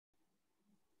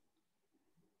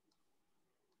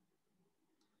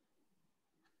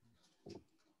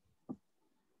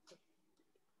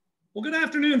Well, good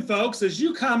afternoon, folks. As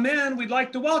you come in, we'd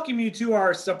like to welcome you to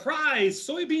our surprise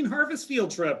soybean harvest field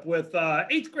trip with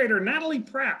 8th grader Natalie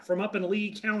Pratt from up in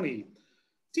Lee County.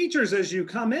 Teachers, as you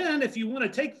come in, if you want to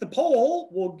take the poll,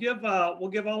 we'll give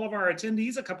all of our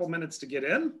attendees a couple minutes to get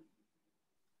in.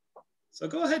 So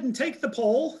go ahead and take the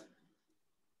poll,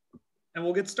 and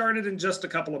we'll get started in just a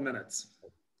couple of minutes.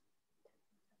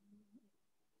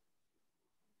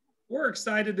 We're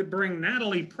excited to bring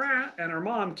Natalie Pratt and her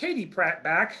mom, Katie Pratt,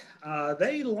 back.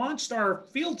 They launched our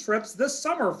field trips this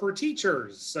summer for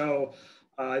teachers. So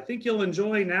I think you'll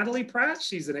enjoy Natalie Pratt.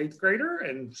 She's an 8th grader,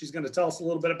 and she's going to tell us a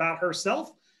little bit about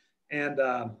herself. And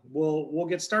we'll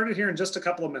get started here in just a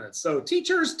couple of minutes. So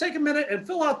teachers, take a minute and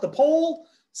fill out the poll.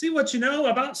 See what you know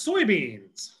about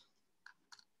soybeans.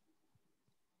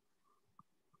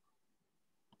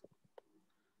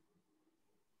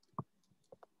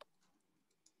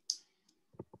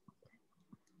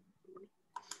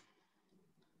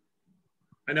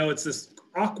 I know it's this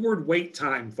awkward wait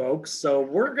time, folks. So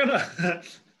we're gonna,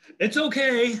 it's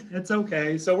okay. It's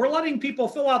okay. So we're letting people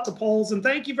fill out the polls, and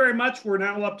thank you very much. We're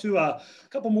now up to a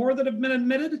couple more that have been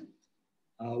admitted.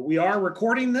 We are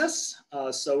recording this,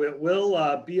 so it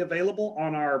will be available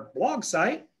on our blog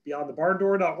site,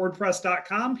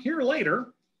 beyondthebarndoor.wordpress.com, here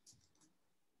later.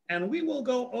 And we will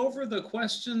go over the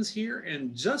questions here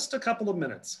in just a couple of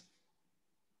minutes.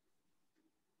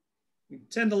 We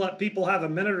tend to let people have a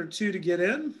minute or two to get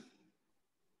in.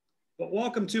 But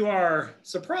welcome to our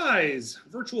surprise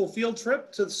virtual field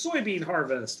trip to the soybean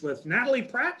harvest with Natalie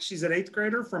Pratt. She's an 8th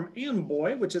grader from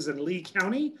Amboy, which is in Lee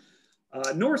County,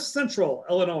 north central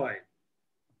Illinois.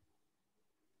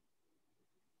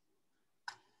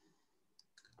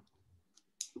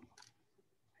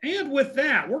 And with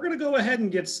that, we're going to go ahead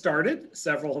and get started.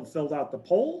 Several have filled out the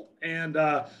poll, and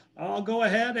I'll go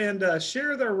ahead and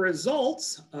share the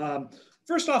results.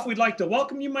 First off, we'd like to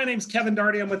welcome you. My name's Kevin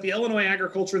Darty. I'm with the Illinois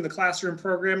Agriculture in the Classroom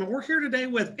program, and we're here today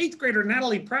with 8th grader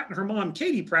Natalie Pratt and her mom,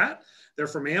 Katie Pratt. They're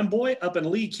from Amboy up in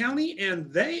Lee County,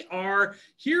 and they are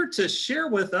here to share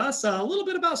with us a little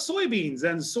bit about soybeans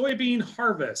and soybean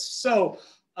harvest. So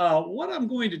what I'm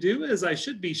going to do is I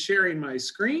should be sharing my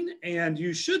screen, and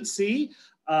you should see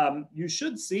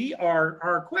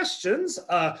our questions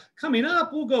coming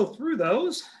up. We'll go through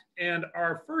those. And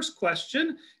our first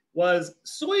question was,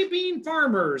 soybean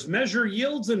farmers measure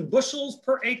yields in bushels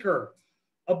per acre.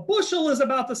 A bushel is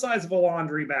about the size of a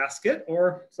laundry basket,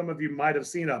 or some of you might have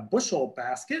seen a bushel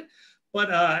basket, but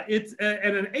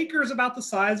and an acre is about the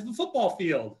size of a football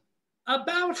field.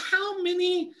 About how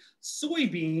many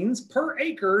soybeans per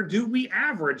acre do we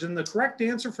average? And the correct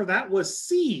answer for that was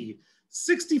C,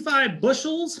 65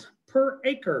 bushels per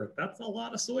acre. That's a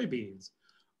lot of soybeans.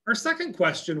 Our second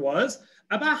question was,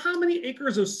 about how many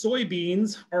acres of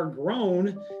soybeans are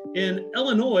grown in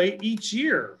Illinois each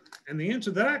year? And the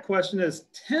answer to that question is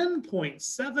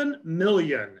 10.7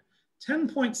 million.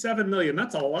 10.7 million,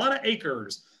 that's a lot of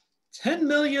acres. 10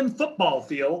 million football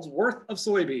fields worth of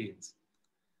soybeans.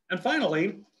 And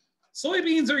finally,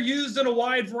 soybeans are used in a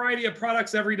wide variety of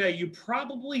products every day. You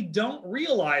probably don't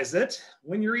realize it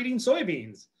when you're eating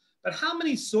soybeans. But how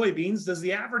many soybeans does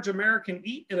the average American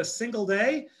eat in a single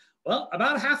day? Well,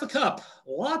 about half a cup.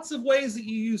 Lots of ways that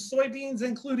you use soybeans,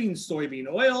 including soybean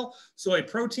oil, soy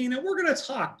protein, and we're going to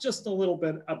talk just a little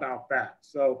bit about that.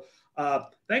 So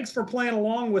thanks for playing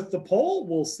along with the poll.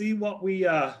 We'll see what we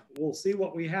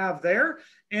have there,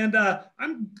 and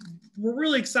we're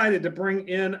really excited to bring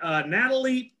in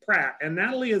Natalie Pratt. And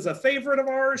Natalie is a favorite of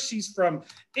ours. She's from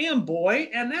Amboy.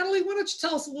 And Natalie, why don't you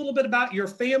tell us a little bit about your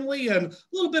family and a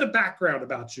little bit of background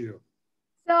about you?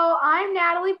 So I'm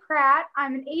Natalie Pratt.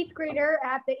 I'm an 8th grader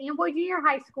at the Amboy Junior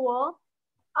High School.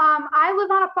 I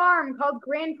live on a farm called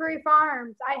Grand Prairie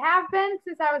Farms. I have been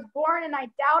since I was born, and I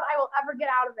doubt I will ever get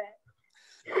out of it.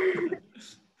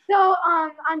 So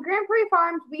on Grand Prairie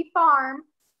Farms, we farm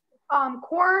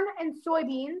corn and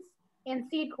soybeans and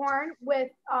seed corn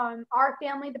with our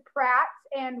family, the Pratts,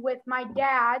 and with my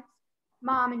dad's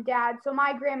mom and dad. So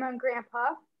my grandma and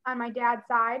grandpa on my dad's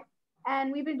side.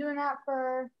 And we've been doing that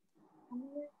for...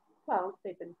 Well,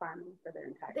 they've been farming for their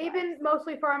entire lives. They've been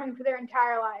mostly farming for their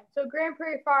entire life. So Grand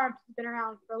Prairie Farms has been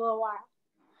around for a little while.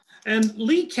 And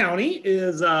Lee County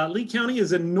is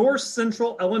in north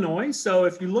central Illinois. So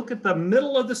if you look at the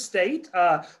middle of the state,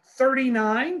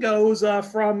 39 goes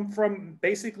from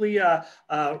basically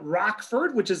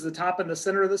Rockford, which is the top in the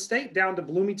center of the state, down to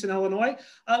Bloomington, Illinois.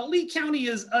 Lee County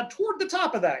is toward the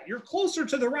top of that. You're closer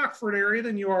to the Rockford area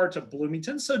than you are to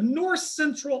Bloomington, so north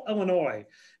central Illinois.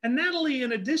 And Natalie,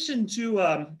 in addition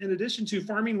to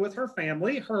farming with her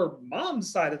family, her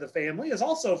mom's side of the family is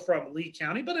also from Lee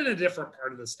County, but in a different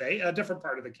part of the state, a different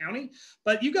part of the county.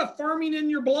 But you got farming in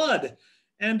your blood,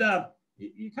 and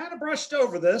you kind of brushed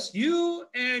over this, you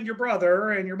and your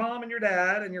brother and your mom and your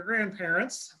dad and your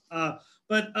grandparents.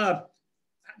 But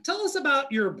tell us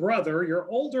about your brother, your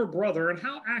older brother, and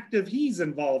how active he's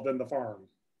involved in the farm.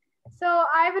 So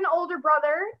I have an older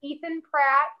brother, Ethan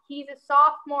Pratt. He's a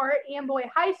sophomore at Amboy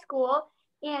High School,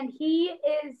 and he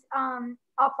is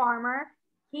a farmer.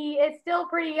 He is still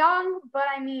pretty young, but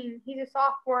I mean, he's a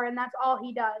sophomore, and that's all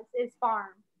he does is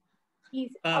farm.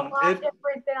 He's a lot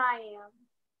different than I am.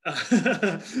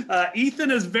 Ethan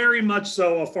is very much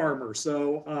so a farmer,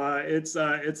 so it's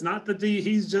not that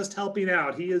he's just helping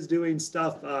out. He is doing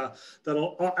stuff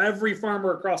that every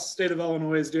farmer across the state of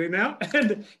Illinois is doing now,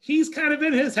 and he's kind of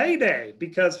in his heyday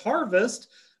because harvest.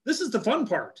 This is the fun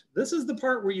part. This is the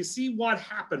part where you see what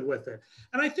happened with it.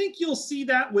 And I think you'll see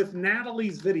that with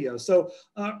Natalie's video. So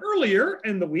earlier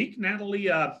in the week, Natalie,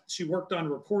 she worked on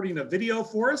recording a video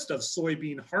for us of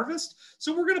soybean harvest.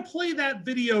 So we're going to play that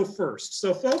video first.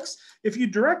 So folks, if you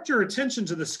direct your attention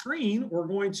to the screen, we're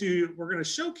going to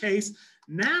showcase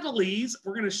Natalie's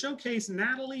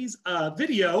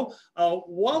video.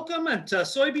 Welcome to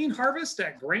soybean harvest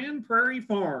at Grand Prairie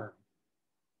Farm.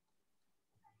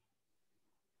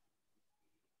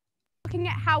 Looking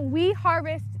at how we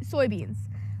harvest soybeans.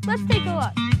 Let's take a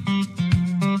look.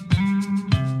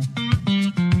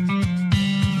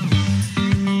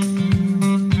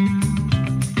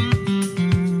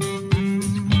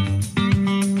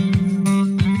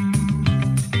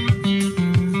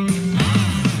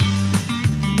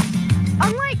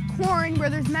 Unlike corn, where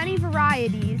there's many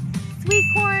varieties, sweet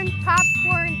corn,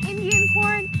 popcorn, Indian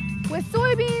corn, with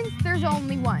soybeans, there's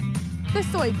only one, the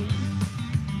soybean.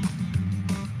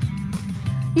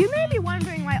 You may be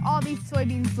wondering why all these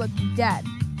soybeans look dead.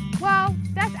 Well,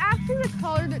 that's actually the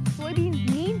color that soybeans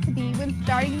need to be when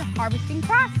starting the harvesting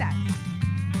process.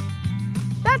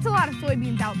 That's a lot of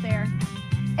soybeans out there.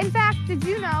 In fact, did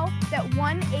you know that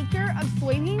 1 acre of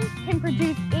soybeans can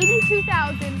produce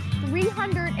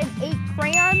 82,308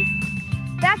 crayons?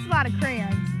 That's a lot of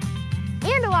crayons.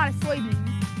 And a lot of soybeans.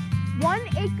 1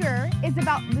 acre is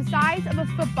about the size of a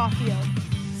football field.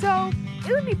 So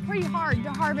it would be pretty hard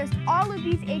to harvest all of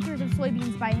these acres of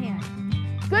soybeans by hand.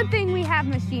 Good thing we have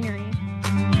machinery.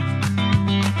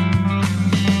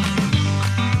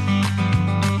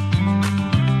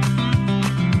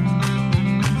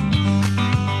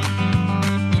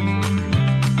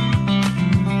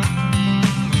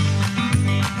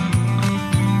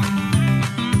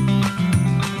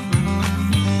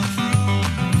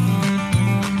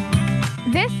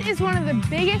 This is one of the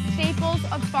biggest staples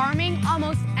of farming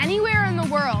almost anywhere in the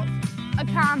world, a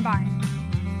combine.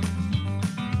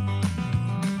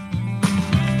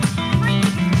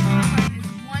 Is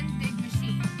one big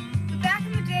machine. But back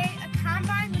in the day, a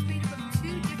combine was made up of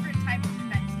 2 different types of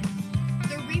inventions,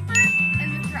 the reaper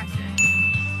and the thresher.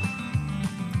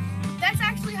 That's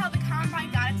actually how the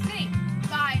combine got its name,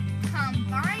 by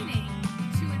combining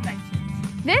 2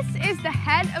 inventions. This is the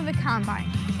head of the combine.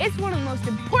 It's one of the most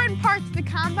important parts of the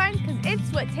combine because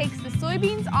it's what takes the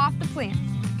soybeans off the plant.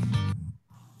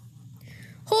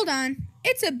 Hold on,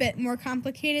 it's a bit more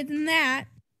complicated than that.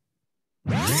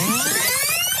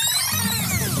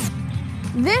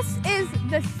 This is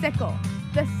the sickle.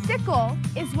 The sickle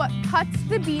is what cuts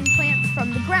the bean plants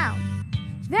from the ground.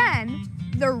 Then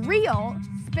the reel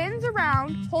spins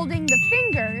around holding the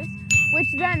fingers, which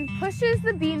then pushes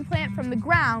the bean plant from the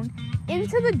ground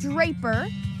into the draper,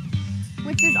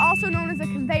 which is also known as a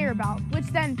conveyor belt, which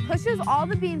then pushes all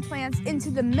the bean plants into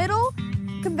the middle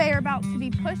conveyor belt to be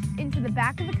pushed into the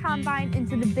back of the combine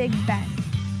into the big bed.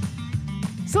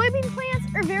 Soybean plants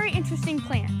are very interesting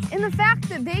plants in the fact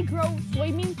that they grow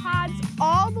soybean pods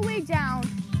all the way down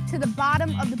to the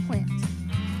bottom of the plant.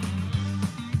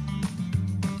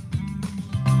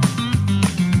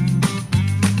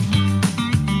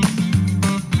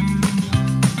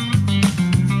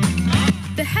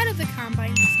 The head of the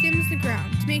combine skims the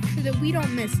ground to make sure that we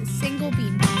don't miss a single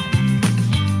bean pod.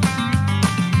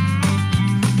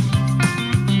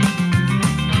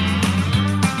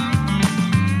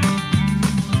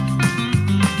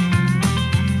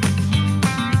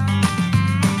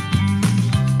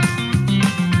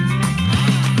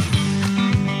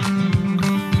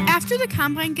 After the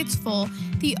combine gets full,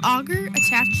 The auger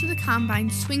attached to the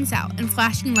combine swings out and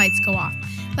flashing lights go off,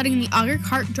 letting the auger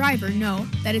cart driver know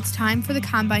that it's time for the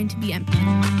combine to be emptied.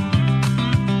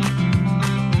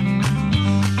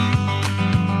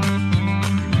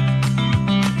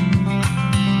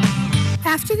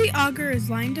 After the auger is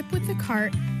lined up with the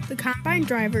cart, the combine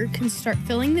driver can start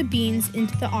filling the beans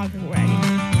into the auger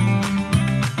wagon.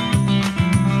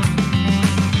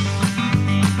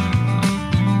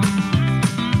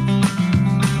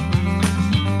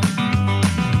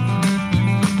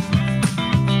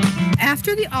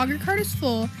 After the auger cart is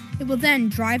full, it will then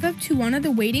drive up to one of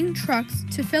the waiting trucks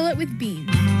to fill it with beans.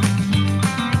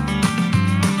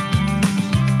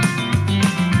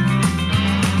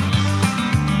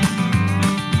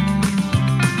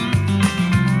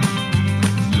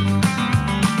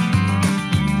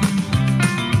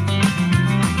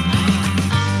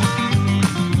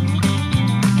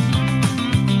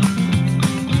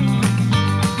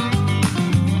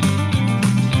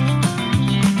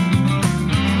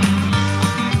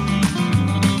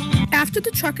 After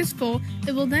the truck is full,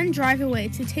 it will then drive away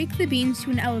to take the beans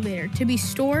to an elevator to be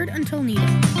stored until needed.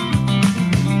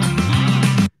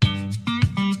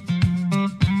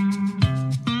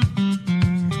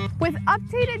 With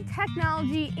updated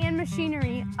technology and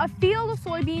machinery, a field of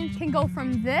soybeans can go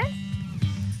from this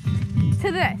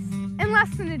to this in less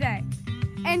than a day.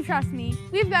 And trust me,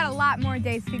 we've got a lot more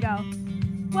days to go.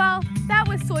 Well, that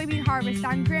was soybean harvest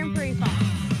on Grand Prairie Farms.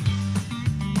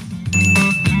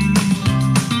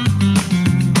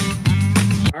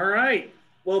 All right.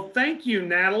 Well, thank you,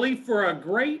 Natalie, for a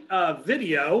great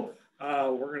video.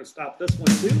 We're going to stop this one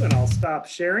too, and I'll stop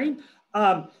sharing.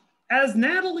 As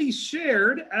Natalie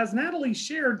shared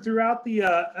throughout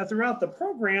the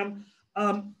program,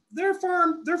 their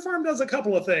farm does a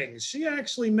couple of things. She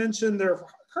actually mentioned they're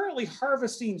currently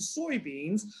harvesting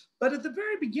soybeans, but at the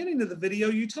very beginning of the video,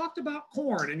 you talked about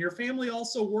corn, and your family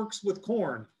also works with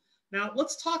corn. Now,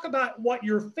 let's talk about what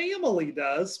your family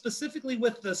does, specifically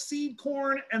with the seed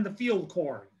corn and the field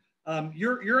corn.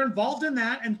 You're involved in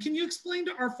that, and can you explain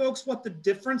to our folks what the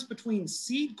difference between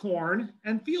seed corn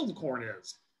and field corn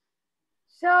is?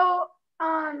 So,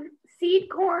 seed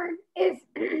corn is,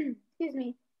 excuse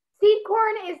me, seed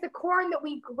corn is the corn that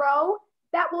we grow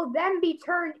that will then be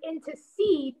turned into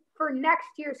seed for next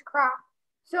year's crop.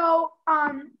 So,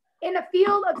 in a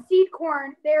field of seed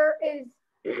corn, there is,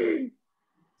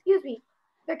 excuse me,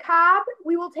 the cob,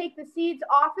 we will take the seeds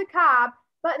off the cob,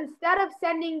 but instead of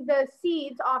sending the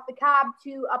seeds off the cob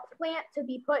to a plant to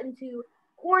be put into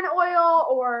corn oil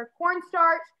or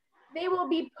cornstarch, they will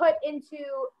be put into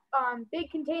big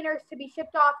containers to be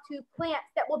shipped off to plants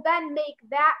that will then make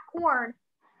that corn,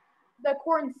 the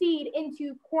corn seed,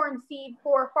 into corn seed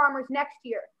for farmers next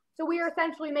year. So we are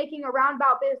essentially making a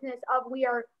roundabout business of we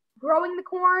are growing the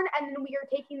corn and then we are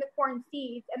taking the corn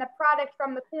seeds and the product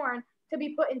from the corn to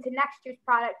be put into next year's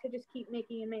product to just keep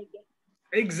making and making.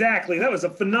 Exactly. That was a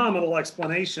phenomenal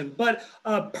explanation. But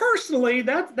personally,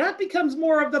 that becomes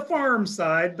more of the farm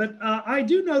side. But I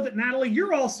do know that, Natalie,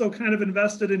 you're also kind of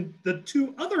invested in the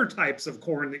two other types of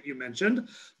corn that you mentioned,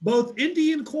 both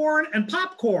Indian corn and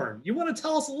popcorn. You want to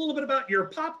tell us a little bit about your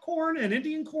popcorn and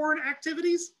Indian corn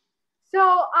activities? So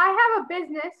I have a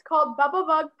business called Bubba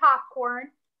Bug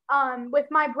Popcorn with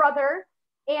my brother.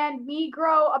 And we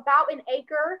grow about an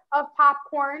acre of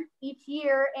popcorn each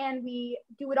year, and we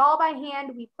do it all by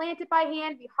hand. We plant it by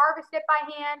hand, we harvest it by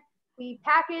hand, we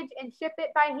package and ship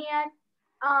it by hand.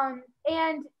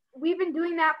 And we've been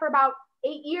doing that for about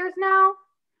 8 years now.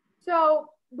 So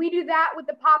we do that with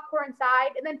the popcorn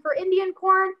side. And then for Indian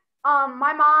corn,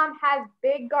 my mom has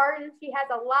big gardens. She has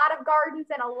a lot of gardens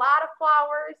and a lot of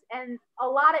flowers and a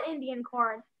lot of Indian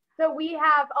corn. So we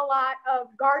have a lot of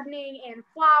gardening and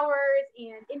flowers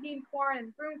and Indian corn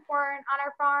and broom corn on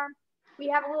our farm. We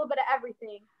have a little bit of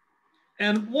everything.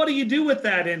 And what do you do with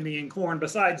that Indian corn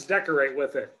besides decorate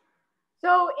with it?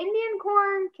 So Indian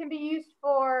corn can be used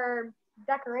for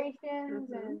decorations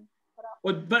and what else?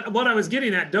 Well, but what I was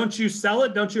getting at, don't you sell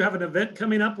it? Don't you have an event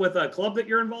coming up with a club that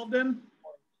you're involved in?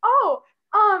 Oh,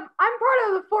 I'm part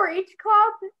of the 4-H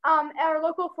club, our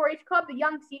local 4-H club, the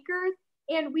Young Seekers.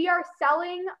 And we are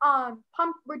selling,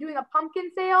 we're doing a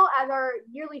pumpkin sale as our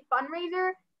yearly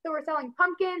fundraiser. So we're selling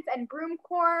pumpkins and broom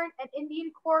corn and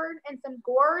Indian corn and some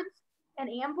gourds and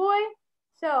amboy.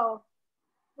 So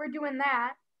we're doing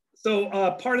that. So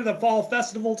part of the fall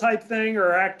festival type thing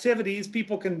or activities,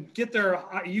 people can get their,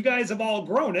 you guys have all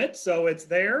grown it, so it's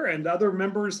there, and other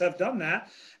members have done that.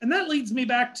 And that leads me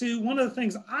back to one of the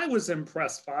things I was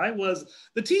impressed by was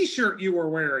the t-shirt you were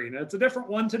wearing. It's a different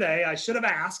one today. I should have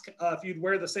asked if you'd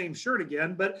wear the same shirt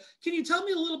again, but can you tell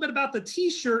me a little bit about the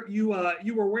t-shirt you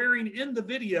were wearing in the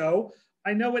video?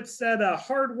 I know it said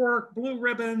hard work, blue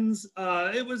ribbons.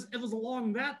 It was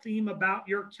along that theme about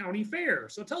your county fair.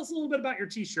 So tell us a little bit about your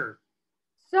t-shirt.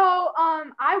 So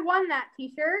I won that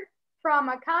t-shirt from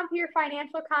a compeer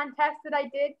financial contest that I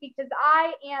did because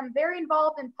I am very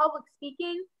involved in public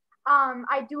speaking.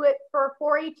 I do it for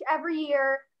 4-H every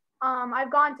year.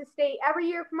 I've gone to state every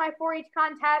year for my 4-H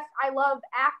contest. I love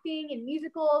acting and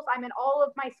musicals. I'm in all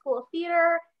of my school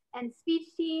theater and speech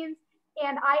teams.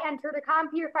 And I entered a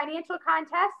compeer financial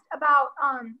contest about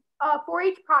a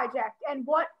 4-H project and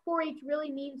what 4-H really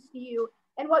means to you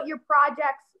and what your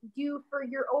projects do for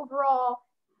your overall,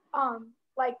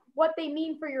 like what they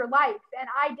mean for your life. And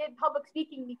I did public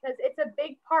speaking because it's a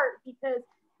big part, because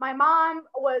my mom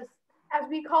was, as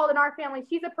we call it in our family,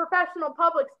 she's a professional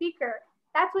public speaker.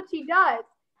 That's what she does.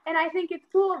 And I think it's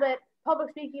cool that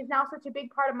public speaking is now such a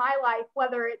big part of my life,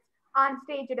 whether it's on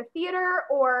stage at a theater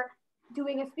or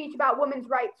doing a speech about women's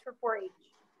rights for 4-H.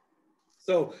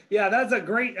 So yeah, that's a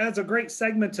great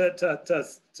segment to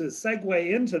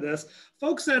segue into this.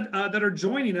 Folks that are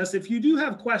joining us, if you do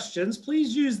have questions,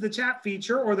 please use the chat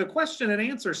feature or the question and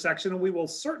answer section, and we will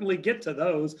certainly get to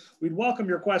those. We'd welcome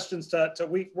your questions to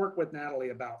work with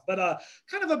Natalie about. But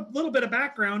kind of a little bit of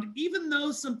background, even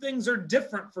though some things are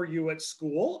different for you at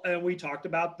school, and we talked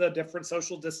about the different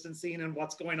social distancing and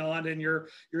what's going on in your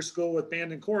school with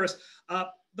band and chorus,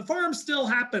 the farm still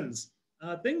happens.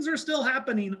 Things are still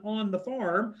happening on the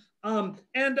farm, and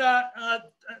the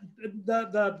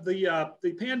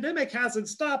pandemic hasn't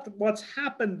stopped what's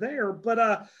happened there.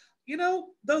 But you know,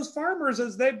 those farmers,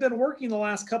 as they've been working the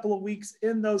last couple of weeks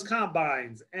in those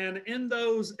combines and in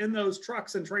those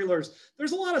trucks and trailers,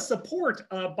 there's a lot of support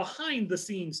behind the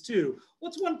scenes too.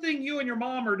 What's one thing you and your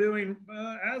mom are doing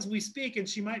as we speak, and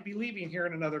she might be leaving here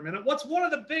in another minute? What's one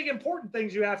of the big important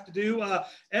things you have to do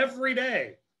every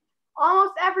day?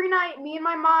 Almost every night, me and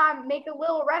my mom make a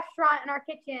little restaurant in our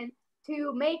kitchen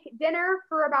to make dinner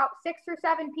for about 6 or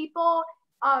 7 people,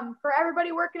 for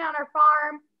everybody working on our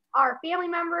farm, our family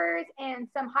members, and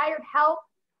some hired help.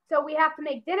 So we have to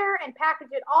make dinner and package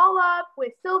it all up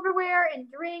with silverware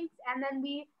and drinks, and then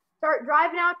we start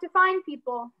driving out to find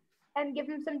people and give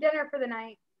them some dinner for the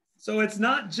night. So it's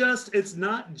not just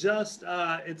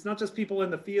people in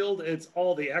the field, it's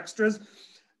all the extras.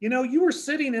 You know, you were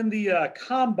sitting in the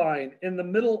combine in the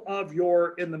middle of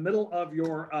your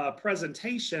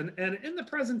presentation, and in the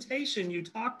presentation you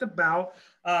talked about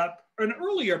an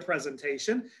earlier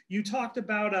presentation. You talked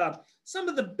about some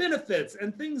of the benefits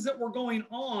and things that were going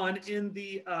on in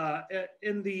the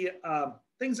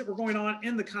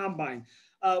combine.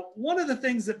 One of the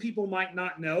things that people might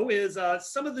not know is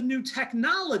some of the new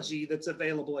technology that's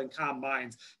available in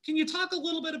combines. Can you talk a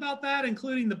little bit about that,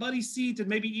 including the buddy seat and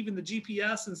maybe even the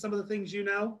GPS and some of the things you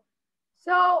know?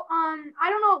 So I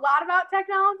don't know a lot about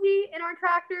technology in our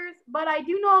tractors, but I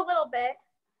do know a little bit.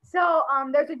 So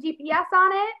there's a GPS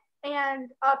on it and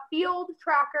a field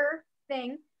tracker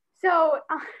thing. So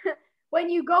when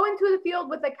you go into the field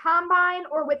with a combine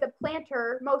or with a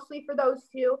planter, mostly for those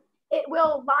two, it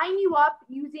will line you up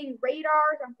using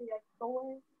radars. I'm thinking like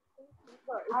solar.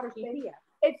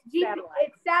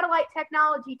 It's satellite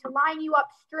technology to line you up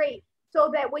straight, so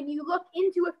that when you look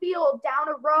into a field down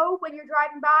a row when you're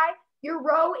driving by, your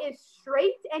row is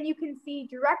straight and you can see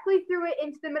directly through it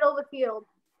into the middle of the field.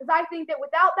 Because I think that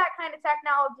without that kind of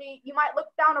technology, you might look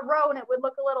down a row and it would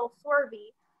look a little swervy.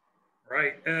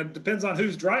 Right, and depends on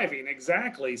who's driving,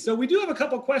 exactly. So we do have a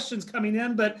couple questions coming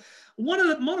in, but one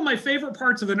of my favorite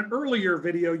parts of an earlier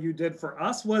video you did for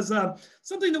us was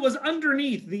something that was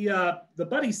underneath the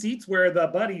buddy seats where the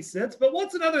buddy sits. But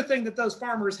what's another thing that those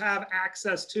farmers have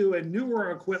access to in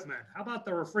newer equipment? How about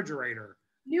the refrigerator?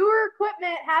 Newer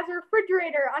equipment has a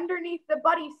refrigerator underneath the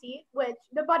buddy seat, which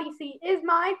the buddy seat is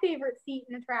my favorite seat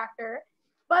in the tractor.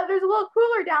 But there's a little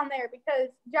cooler down there because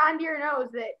John Deere knows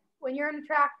that when you're in a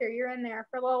tractor, you're in there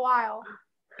for a little while.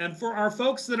 And for our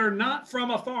folks that are not from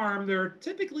a farm, there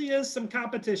typically is some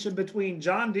competition between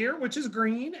John Deere, which is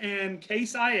green, and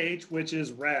Case IH, which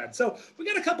is red. So we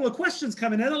got a couple of questions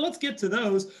coming in, and let's get to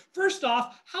those. First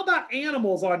off, how about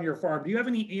animals on your farm? Do you have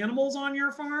any animals on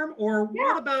your farm? Or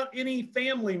what about any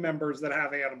family members that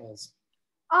have animals?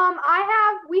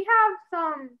 We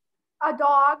have a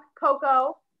dog,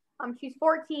 Coco. She's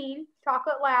 14,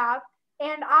 chocolate lab.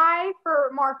 And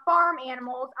for more farm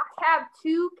animals, I have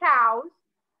 2 cows.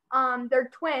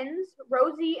 They're twins,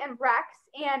 Rosie and Rex.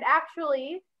 And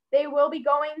actually, they will be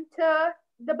going to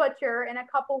the butcher in a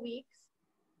couple weeks.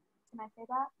 Can I say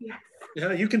that? Yes.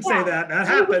 Yeah, you can say that. That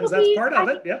happens. That's part of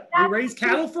it. Yep. We raise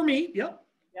cattle for meat. Yep.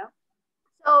 Yep.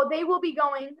 So they will be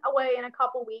going away in a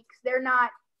couple weeks. They're not,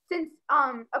 since,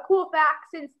 a cool fact,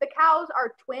 since the cows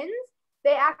are twins,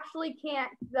 they actually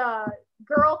can't, the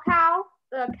girl cow,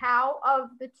 the cow of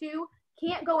the two,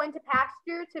 can't go into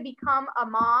pasture to become a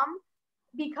mom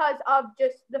because of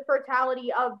just the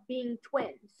fertility of being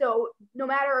twins. So no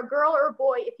matter a girl or a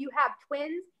boy, if you have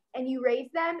twins and you raise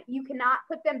them, you cannot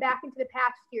put them back into the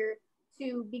pasture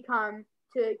to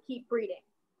keep breeding.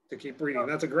 To keep breeding.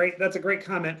 That's a great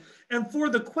comment. And for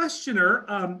the questioner,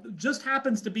 just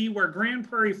happens to be where Grand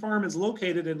Prairie Farm is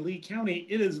located in Lee County.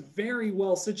 It is very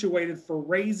well situated for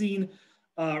raising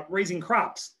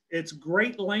crops. It's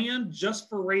great land just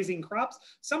for raising crops.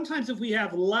 Sometimes if we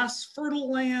have less fertile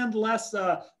land, less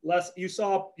you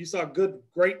saw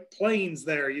great plains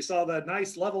there. You saw the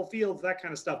nice level fields, that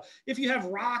kind of stuff. If you have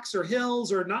rocks or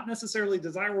hills or not necessarily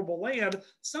desirable land,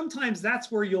 sometimes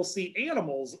that's where you'll see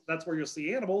animals.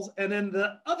 And then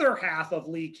the other half of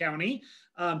Lee County,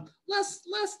 less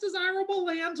desirable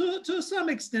land to some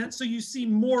extent. So you see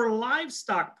more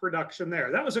livestock production there.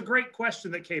 That was a great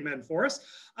question that came in for us.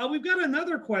 We've got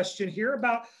another question here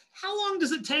about how long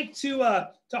does it take to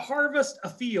harvest a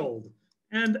field?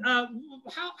 And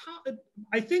how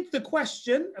I think the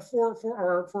question for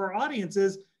our audience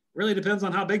is really depends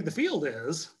on how big the field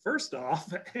is, first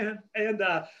off. And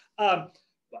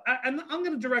I'm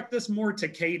going to direct this more to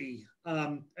Katie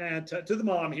and to the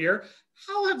mom here.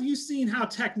 How have you seen how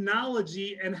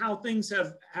technology and how things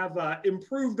have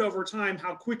improved over time,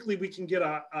 how quickly we can get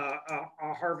a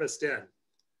harvest in?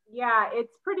 Yeah,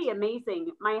 it's pretty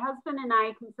amazing. My husband and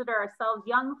I consider ourselves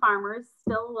young farmers,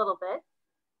 still a little bit.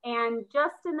 And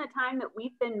just in the time that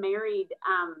we've been married,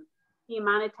 the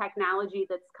amount of technology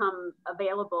that's come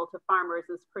available to farmers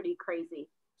is pretty crazy.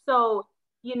 So,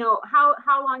 you know, how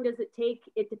long does it take?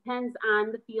 It depends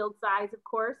on the field size, of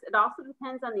course. It also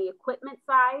depends on the equipment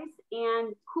size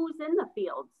and who's in the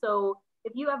field. So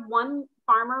if you have one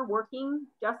farmer working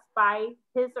just by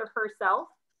his or herself,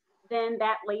 then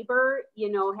that labor, you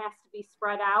know, has to be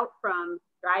spread out from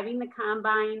driving the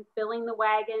combine, filling the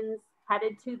wagons,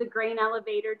 headed to the grain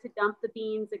elevator to dump the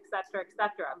beans, et cetera,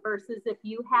 versus if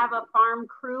you have a farm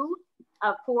crew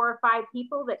of 4 or 5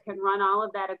 people that can run all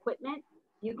of that equipment,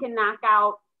 you can knock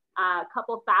out a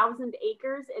couple thousand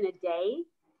acres in a day.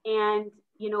 And,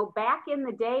 you know, back in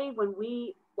the day when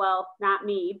well, not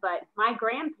me, but my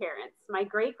grandparents, my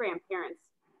great-grandparents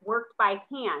worked by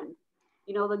hand.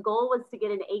 You know, the goal was to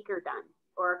get an acre done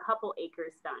or a couple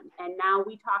acres done. And now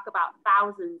we talk about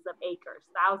thousands of acres,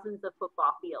 thousands of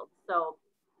football fields. So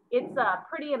it's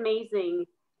pretty amazing.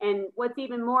 And what's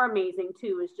even more amazing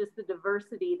too is just the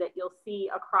diversity that you'll see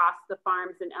across the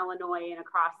farms in Illinois and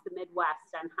across the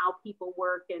Midwest on how people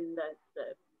work and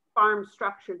the farm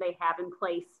structure they have in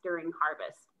place during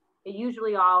harvest. It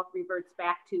usually all reverts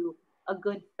back to a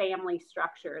good family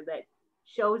structure that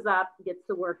shows up, gets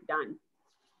the work done.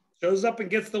 Shows up and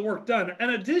gets the work done.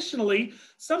 And additionally,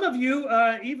 some of you,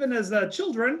 even as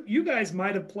children, you guys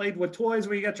might have played with toys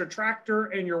where you got your tractor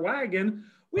and your wagon.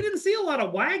 We didn't see a lot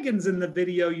of wagons in the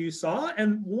video you saw.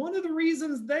 And one of the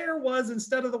reasons there was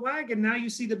instead of the wagon, now you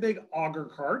see the big auger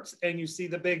carts and you see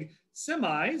the big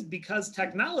semis because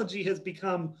technology has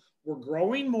become, we're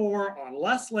growing more on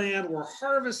less land, we're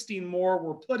harvesting more,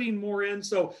 we're putting more in.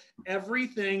 So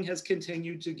everything has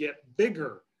continued to get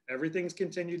bigger. Everything's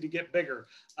continued to get bigger.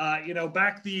 You know,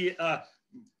 back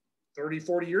 30,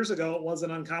 40 years ago, it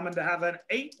wasn't uncommon to have an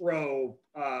 8-row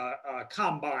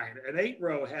combine, an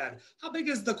 8-row head. How big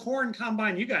is the corn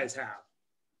combine you guys have?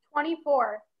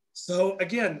 24. So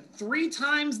again, 3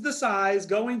 times the size,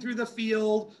 going through the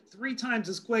field, 3 times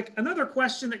as quick. Another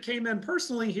question that came in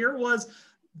personally here was,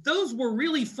 those were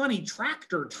really funny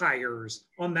tractor tires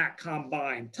on that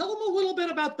combine. Tell them a little bit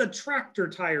about the tractor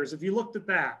tires, if you looked at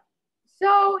that.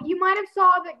 So you might have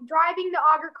saw that driving the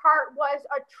auger cart was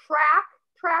a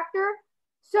tractor.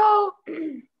 So,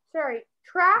 sorry,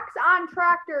 tracks on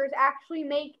tractors actually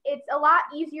make it a lot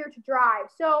easier to drive.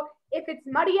 So if it's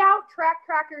muddy out,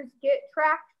 tractors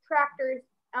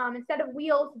instead of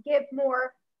wheels give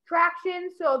more traction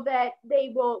so that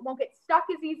they won't get stuck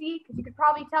as easy, because you could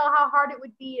probably tell how hard it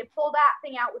would be to pull that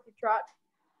thing out with the truck.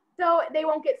 So they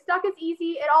won't get stuck as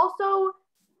easy. It also,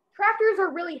 tractors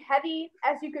are really heavy,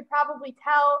 as you could probably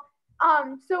tell.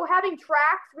 So having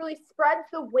tracks really spreads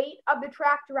the weight of the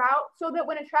tractor out so that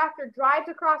when a tractor drives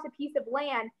across a piece of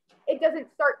land, it doesn't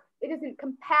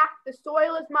compact the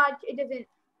soil as much. It doesn't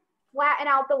flatten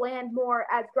out the land more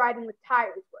as driving with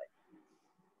tires would.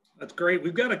 That's great.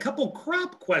 We've got a couple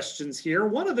crop questions here.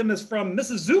 One of them is from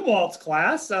Mrs. Zubwalt's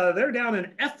class. They're down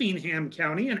in Effingham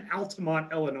County in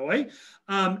Altamont, Illinois.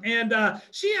 And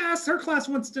she asked, her class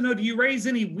wants to know, do you raise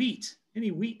any wheat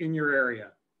in your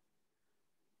area?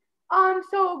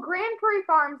 So Grand Prairie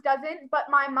Farms doesn't, but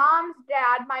my mom's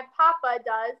dad, my papa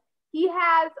does. he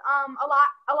has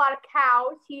a lot of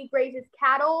cows. He grazes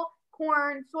cattle,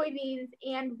 corn, soybeans,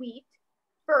 and wheat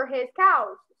for his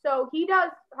cows. So he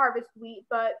does harvest wheat,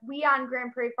 but we on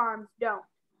Grand Prairie Farms don't.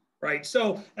 Right.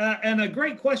 So, and a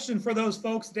great question for those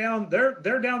folks down there.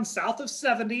 They're down south of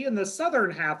 70 in the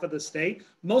southern half of the state.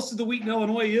 Most of the wheat in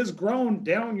Illinois is grown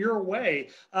down your way.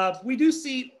 We do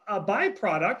see a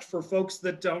byproduct for folks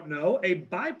that don't know. A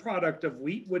byproduct of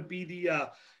wheat would be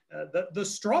the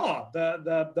straw,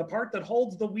 the part that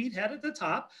holds the wheat head at the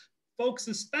top. Folks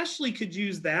especially could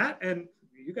use that, and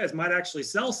you guys might actually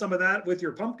sell some of that with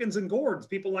your pumpkins and gourds.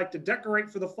 People like to decorate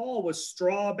for the fall with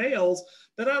straw bales,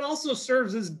 but that also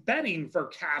serves as bedding for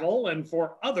cattle and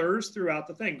for others throughout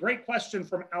the thing. Great question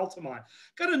from Altamont.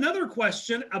 I've got another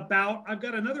question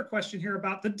here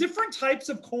about the different types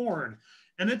of corn.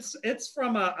 And it's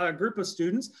from a group of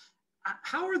students.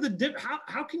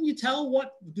 How can you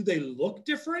tell do they look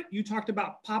different? You talked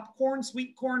about popcorn,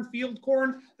 sweet corn, field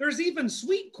corn. There's even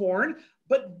sweet corn.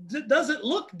 But does it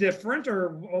look different,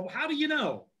 or how do you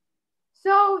know?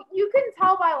 So you can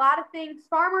tell by a lot of things.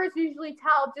 Farmers usually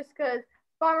tell just because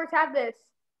farmers have this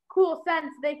cool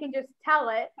sense they can just tell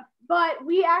it. But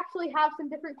we actually have some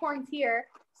different corns here.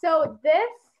 So this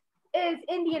is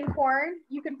Indian corn.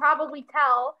 You can probably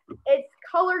tell. It's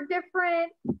colored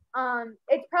different.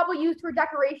 It's probably used for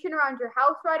decoration around your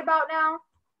house right about now.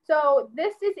 So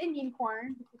this is Indian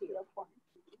corn.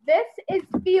 This is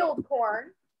field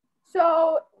corn.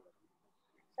 So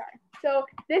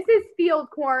this is field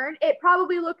corn. It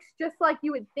probably looks just like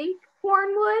you would think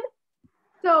corn would.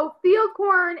 So field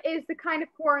corn is the kind of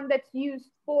corn that's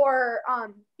used for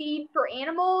feed for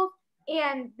animals.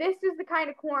 And this is the kind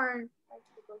of corn,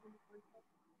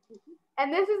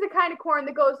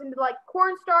 that goes into like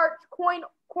cornstarch, corn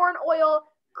oil,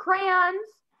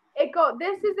 crayons.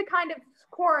 This is the kind of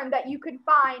corn that you could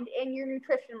find in your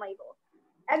nutrition label.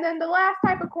 And then the last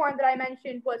type of corn that I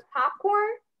mentioned was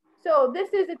popcorn. So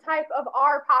this is a type of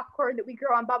our popcorn that we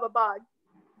grow on Bubba Bug.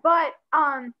 But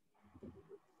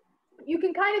you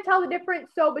can kind of tell the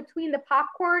difference. So between the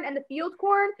popcorn and the field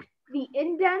corn, the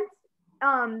indents,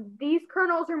 these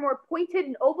kernels are more pointed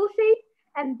and oval shaped,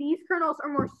 and these kernels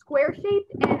are more square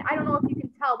shaped. And I don't know if you can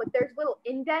tell, but there's little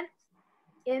indents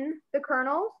in the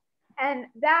kernels. And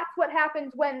that's what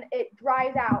happens when it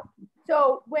dries out.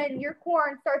 So when your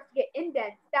corn starts to get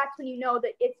indents, that's when you know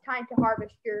that it's time to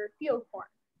harvest your field corn.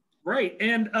 Right.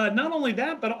 And not only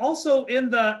that, but also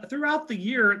throughout the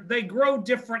year, they grow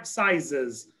different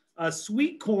sizes.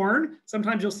 Sweet corn,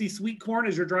 sometimes you'll see sweet corn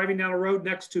as you're driving down a road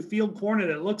next to field corn and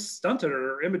it looks stunted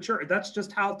or immature. That's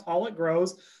just how tall it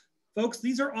grows. Folks,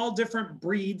 these are all different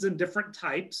breeds and different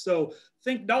types. So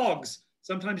think dogs.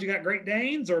 Sometimes you got Great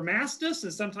Danes or Mastiffs,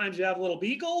 and sometimes you have little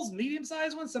beagles,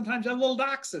 medium-sized ones. Sometimes you have little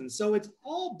dachshunds. So it's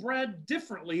all bred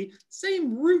differently.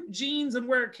 Same root genes and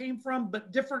where it came from,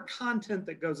 but different content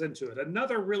that goes into it.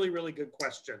 Another really, really good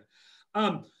question.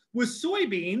 With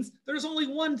soybeans, there's only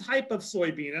one type of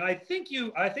soybean, and I think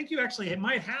you actually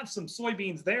might have some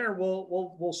soybeans there.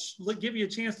 We'll give you a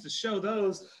chance to show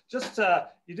those.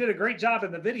 You did a great job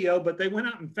in the video, but they went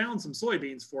out and found some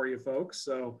soybeans for you folks.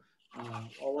 So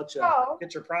I'll let you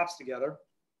get your props together.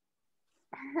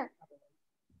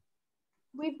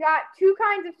 We've got two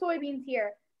kinds of soybeans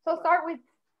here. So start with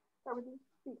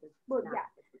these. Well, yeah.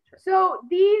 So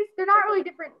they're not really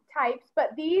different types,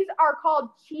 but these are called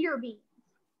cheater beans.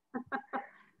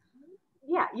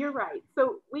 Yeah, you're right.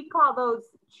 So we call those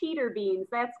cheater beans.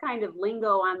 That's kind of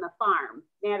lingo on the farm.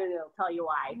 Natalie will tell you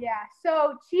why. Yeah,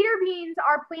 so cheater beans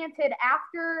are planted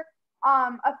after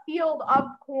a field of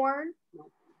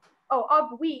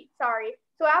wheat, sorry.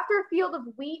 So after a field of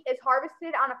wheat is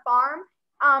harvested on a farm,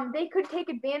 they could take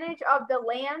advantage of the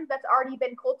land that's already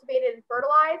been cultivated and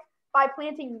fertilized by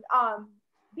planting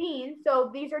beans. So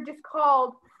these are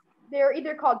they're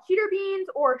either called cheater beans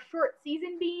or short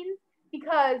season beans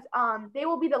because they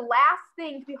will be the last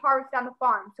thing to be harvested on the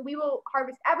farm. So we will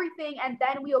harvest everything and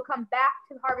then we will come back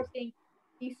to harvesting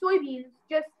these soybeans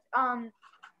just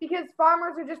because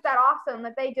farmers are just that awesome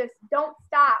that they just don't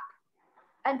stop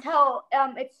until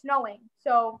it's snowing.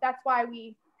 So that's why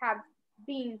we have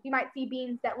beans. You might see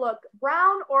beans that look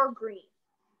brown or green.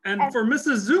 And for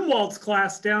Mrs. Zumwald's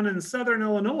class down in Southern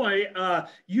Illinois,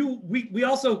 we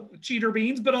also cheater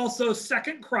beans, but also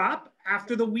second crop.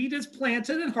 After the wheat is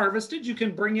planted and harvested, you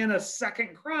can bring in a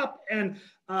second crop, and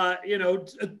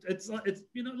it's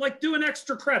like doing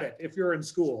extra credit if you're in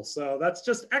school. So that's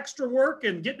just extra work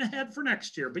and getting ahead for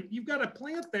next year. But you've got a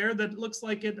plant there that looks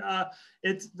like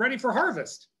it's ready for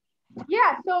harvest.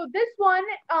 Yeah. So this one,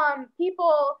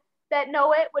 people that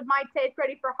know it might say it's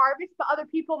ready for harvest, but other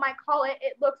people might call it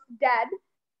looks dead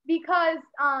because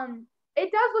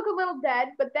it does look a little dead,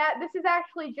 but this is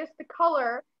actually just the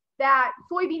color that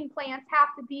soybean plants have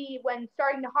to be when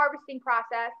starting the harvesting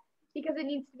process, because it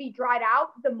needs to be dried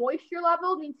out. The moisture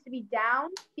level needs to be down,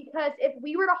 because if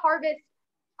we were to harvest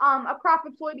a crop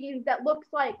of soybeans that looks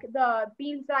like the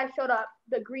beans that I showed up,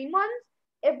 the green ones,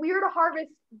 if we were to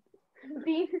harvest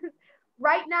beans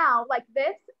right now like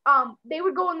this, they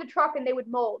would go in the truck and they would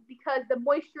mold because the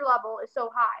moisture level is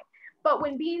so high. But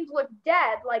when beans look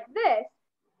dead like this,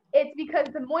 it's because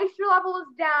the moisture level is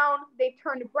down, they've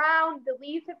turned brown, the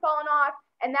leaves have fallen off,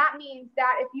 and that means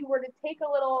that if you were to take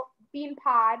a little bean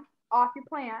pod off your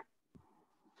plant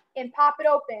and pop it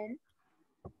open,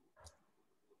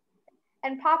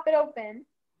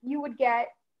 you would get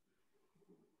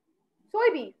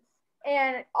soybeans.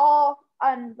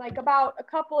 And like about a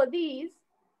couple of these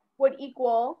would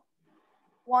equal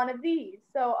one of these.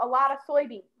 So a lot of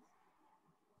soybeans.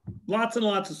 Lots and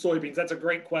lots of soybeans. That's a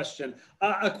great question.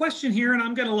 A question here, and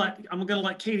I'm gonna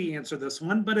let Katie answer this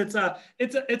one, but it's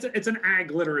an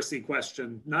ag literacy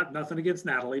question. Nothing against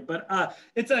Natalie, but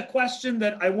it's a question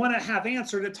that I want to have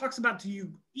answered. It talks about, do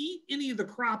you eat any of the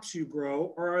crops you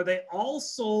grow, or are they all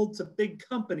sold to big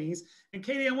companies? And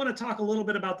Katie, I want to talk a little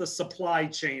bit about the supply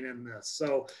chain in this.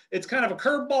 So it's kind of a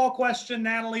curveball question,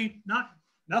 Natalie.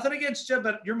 Nothing against you,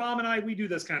 but your mom and I, we do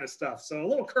this kind of stuff. So a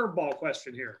little curveball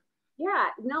question here. Yeah,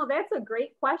 no, that's a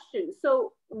great question.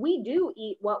 So we do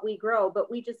eat what we grow,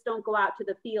 but we just don't go out to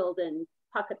the field and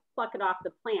pluck it off the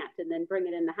plant and then bring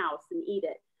it in the house and eat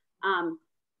it.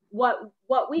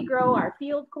 What we grow are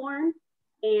field corn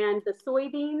and the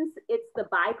soybeans. It's the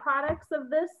byproducts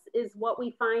of this is what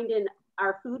we find in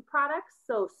our food products.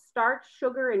 So starch,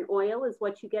 sugar, and oil is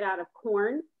what you get out of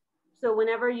corn. So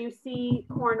whenever you see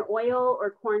corn oil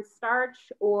or corn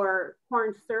starch or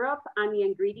corn syrup on the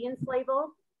ingredients label,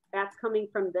 that's coming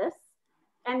from this.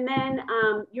 And then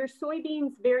your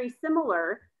soybeans, very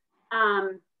similar.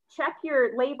 Check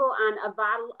your label on a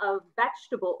bottle of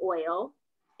vegetable oil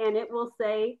and it will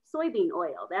say soybean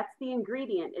oil. That's the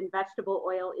ingredient in vegetable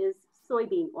oil is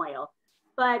soybean oil.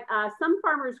 But some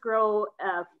farmers grow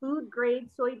food grade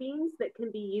soybeans that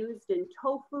can be used in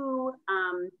tofu.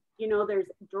 You know, there's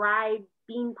dried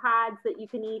bean pods that you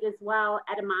can eat as well.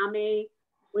 Edamame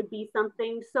would be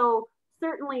something. So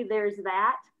certainly there's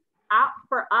that.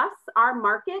 For us, our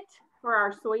market for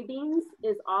our soybeans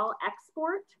is all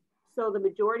export. So the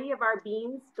majority of our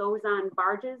beans goes on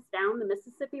barges down the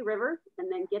Mississippi River and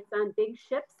then gets on big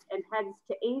ships and heads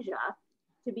to Asia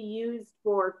to be used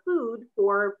for food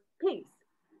for pigs.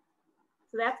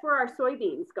 So that's where our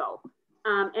soybeans go.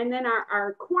 And then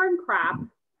our corn crop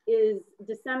is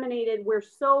disseminated. We're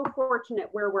so fortunate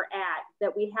where we're at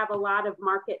that we have a lot of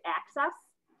market access.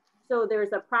 So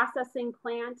there's a processing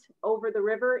plant over the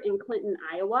river in Clinton,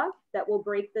 Iowa, that will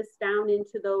break this down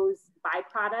into those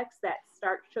byproducts that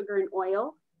starch, sugar, and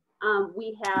oil.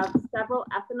 We have several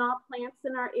ethanol plants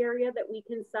in our area that we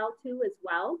can sell to as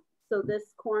well. So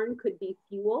this corn could be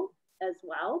fuel as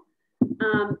well.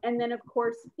 And then of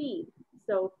course, feed.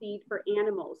 So feed for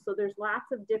animals. So there's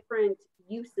lots of different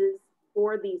uses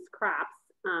for these crops.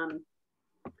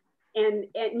 And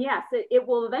yes, it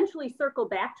will eventually circle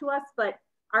back to us, but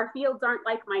our fields aren't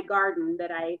like my garden that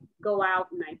I go out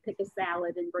and I pick a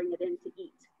salad and bring it in to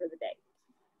eat for the day.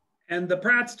 And the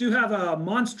Pratts do have a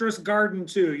monstrous garden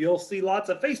too. You'll see lots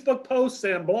of Facebook posts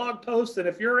and blog posts. And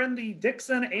if you're in the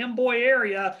Dixon, Amboy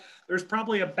area, there's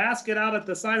probably a basket out at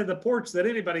the side of the porch that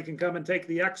anybody can come and take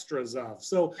the extras of.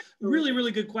 So really,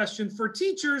 really good question. For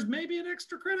teachers, maybe an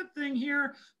extra credit thing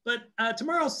here. But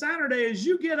tomorrow's Saturday, as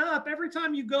you get up, every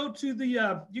time you go to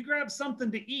the, you grab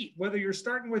something to eat, whether you're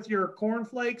starting with your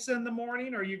cornflakes in the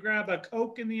morning or you grab a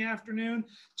Coke in the afternoon,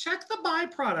 check the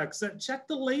byproducts and check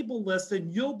the label list,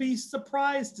 and you'll be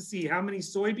surprised to see how many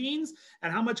soybeans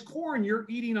and how much corn you're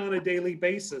eating on a daily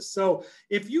basis. So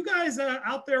if you guys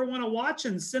out there want to watch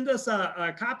and send us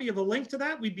a copy of a link to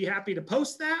that, we'd be happy to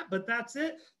post that. But that's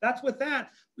it. That's with that.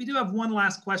 We do have one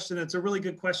last question. It's a really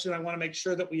good question I want to make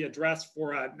sure that we address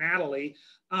for Natalie.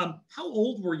 How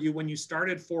old were you when you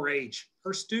started 4-H?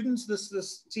 Her students,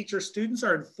 this teacher's students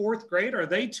are in 4th grade. Are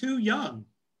they too young?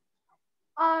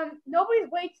 Nobody's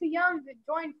way too young to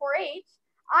join 4-H.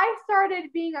 I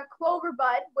started being a clover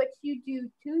bud, which you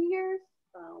do 2 years.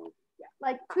 Yeah,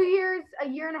 like 2 years, a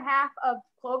year and a half of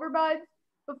clover buds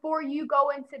before you go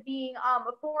into being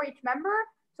a 4-H member.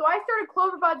 So I started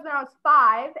clover buds when I was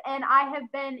 5, and I have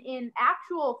been in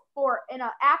actual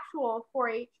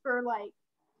 4-H for like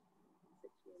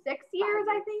 6 years,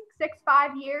 I think,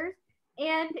 5 years,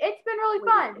 and it's been really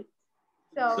fun.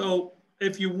 So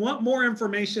if you want more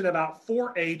information about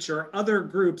 4-H or other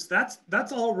groups,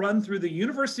 that's all run through the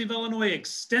University of Illinois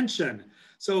Extension.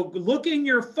 So look in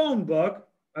your phone book.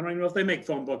 I don't even know if they make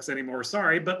phone books anymore,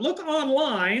 sorry, but look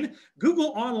online,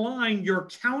 Google online your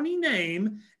county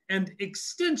name and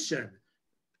extension.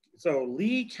 So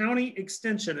Lee County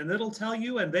Extension, and it'll tell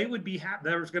you, and they would be happy.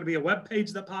 There's going to be a web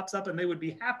page that pops up, and they would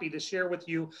be happy to share with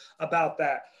you about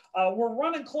that. We're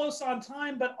running close on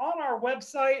time, but on our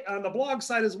website, on the blog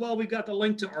site as well, we got the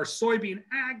link to our Soybean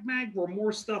Ag Mag where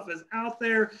more stuff is out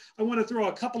there. I want to throw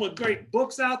a couple of great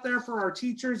books out there for our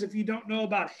teachers. If you don't know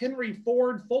about Henry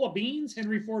Ford Full of Beans,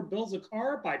 Henry Ford Builds a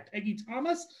Car by Peggy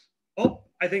Thomas. Oh,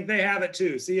 I think they have it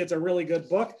too. See, it's a really good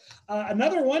book.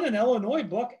 Another one, an Illinois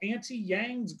book, Auntie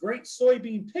Yang's Great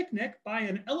Soybean Picnic by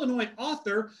an Illinois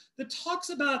author that talks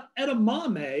about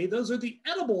edamame. Those are the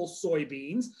edible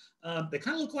soybeans. They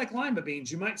kind of look like lima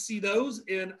beans. You might see those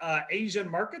in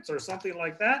Asian markets or something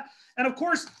like that. And of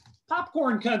course,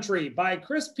 Popcorn Country by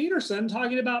Chris Peterson,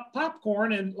 talking about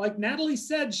popcorn. And like Natalie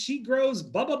said, she grows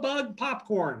Bubba Bug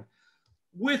popcorn.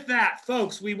 With that,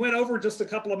 folks, we went over just a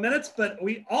couple of minutes, but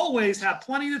we always have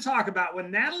plenty to talk about. When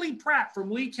Natalie Pratt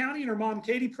from Lee County and her mom,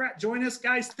 Katie Pratt, join us,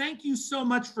 guys, thank you so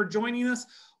much for joining us.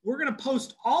 We're going to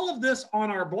post all of this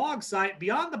on our blog site,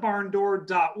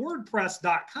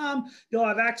 beyondthebarndoor.wordpress.com. You'll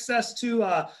have access to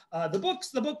the books,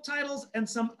 the book titles, and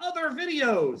some other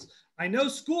videos. I know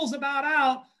school's about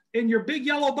out. In your big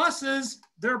yellow buses,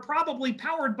 they're probably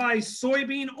powered by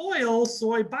soybean oil,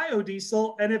 soy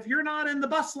biodiesel. And if you're not in the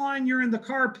bus line, you're in the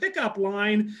car pickup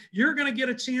line, you're going to get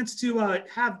a chance to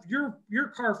have your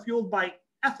car fueled by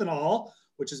ethanol,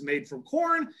 which is made from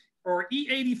corn, or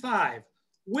E85.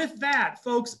 With that,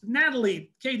 folks,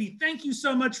 Natalie, Katie, thank you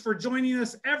so much for joining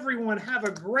us. Everyone, have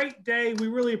a great day. We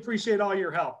really appreciate all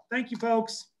your help. Thank you,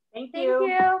 folks. Thank you.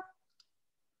 Thank you.